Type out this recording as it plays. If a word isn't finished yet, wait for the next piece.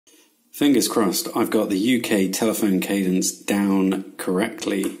Fingers crossed, I've got the UK telephone cadence down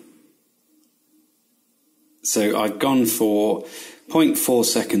correctly. So I've gone for 0.4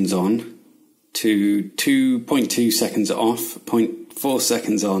 seconds on to 2.2 seconds off, 0.4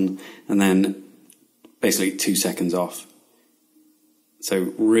 seconds on, and then basically 2 seconds off.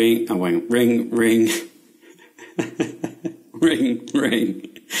 So ring, oh wait, ring, ring, ring, ring.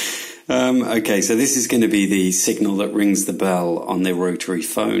 Okay, so this is going to be the signal that rings the bell on the rotary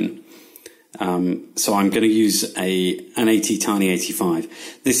phone. So I'm going to use an AT Tiny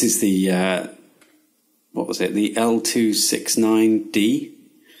 85. This is the, what was it? The L269D?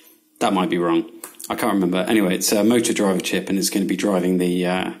 That might be wrong. I can't remember. Anyway, it's a motor driver chip and it's going to be driving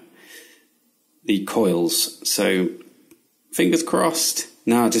the coils. So fingers crossed.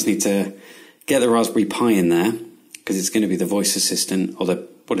 Now I just need to get the Raspberry Pi in there because it's going to be the voice assistant or the,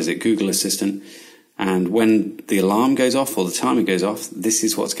 what is it, Google Assistant. And when the alarm goes off or the timer goes off, this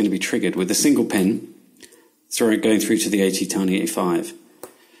is what's going to be triggered with a single pin going through to the AT Tiny 85.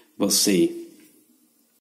 We'll see.